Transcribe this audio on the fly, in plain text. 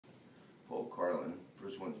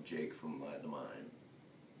First one's Jake from the Mine.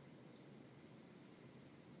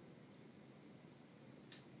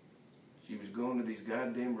 She was going to these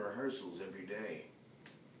goddamn rehearsals every day.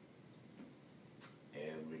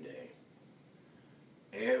 Every day.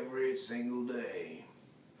 Every single day.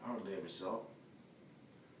 Hardly ever saw.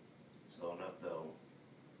 Saw enough though.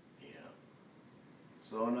 Yeah.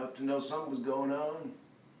 Saw enough to know something was going on.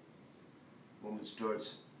 Woman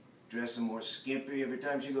starts dressing more skimpy every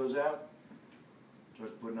time she goes out.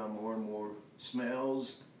 Starts putting on more and more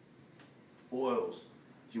smells. Oils.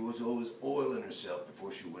 She was always oiling herself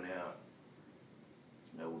before she went out.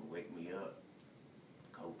 Smell would wake me up.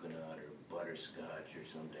 Coconut or butterscotch or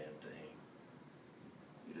some damn thing.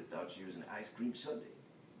 You'd have thought she was an ice cream sundae.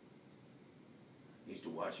 I used to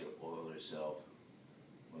watch her oil herself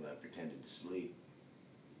while I pretended to sleep.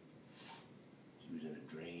 She was in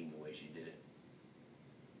a dream the way she did it.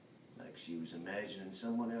 Like she was imagining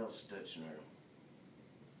someone else touching her.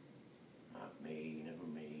 Not me, never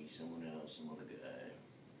me, someone else, some other guy.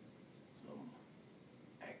 Some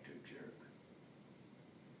actor jerk.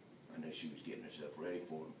 I knew she was getting herself ready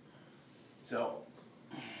for him. So,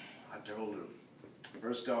 I told her,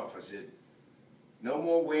 first off, I said, no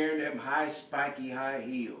more wearing them high, spiky, high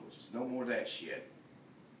heels. No more of that shit.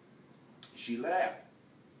 She laughed.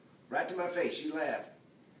 Right to my face, she laughed.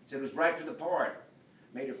 Said it was right for the part.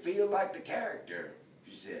 Made her feel like the character,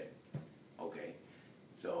 she said. Okay.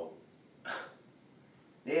 So,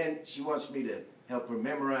 then she wants me to help her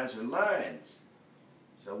memorize her lines.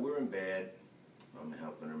 So we're in bed. I'm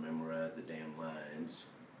helping her memorize the damn lines.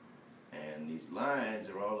 And these lines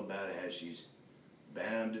are all about how she's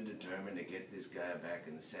bound and determined to get this guy back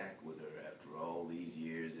in the sack with her after all these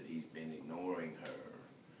years that he's been ignoring her.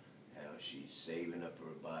 How she's saving up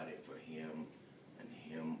her body for him and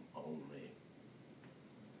him only.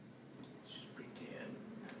 Let's just pretend.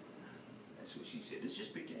 That's what she said. Let's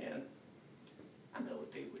just pretend. I know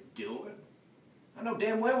what they were doing. I know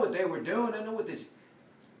damn well what they were doing. I know what this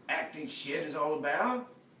acting shit is all about.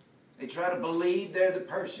 They try to believe they're the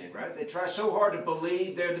person, right? They try so hard to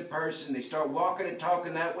believe they're the person. They start walking and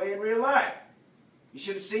talking that way in real life. You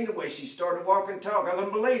should have seen the way she started walking and talking. I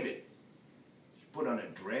couldn't believe it. She put on a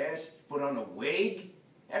dress, put on a wig.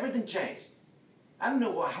 Everything changed. I didn't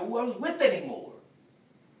know who I was with anymore.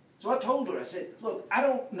 So I told her, I said, look, I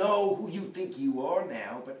don't know who you think you are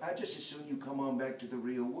now, but I just assume you come on back to the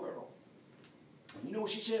real world. And you know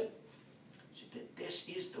what she said? She said, this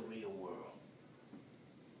is the real world.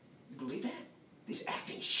 You believe that? This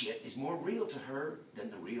acting shit is more real to her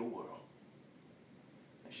than the real world.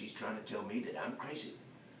 And she's trying to tell me that I'm crazy.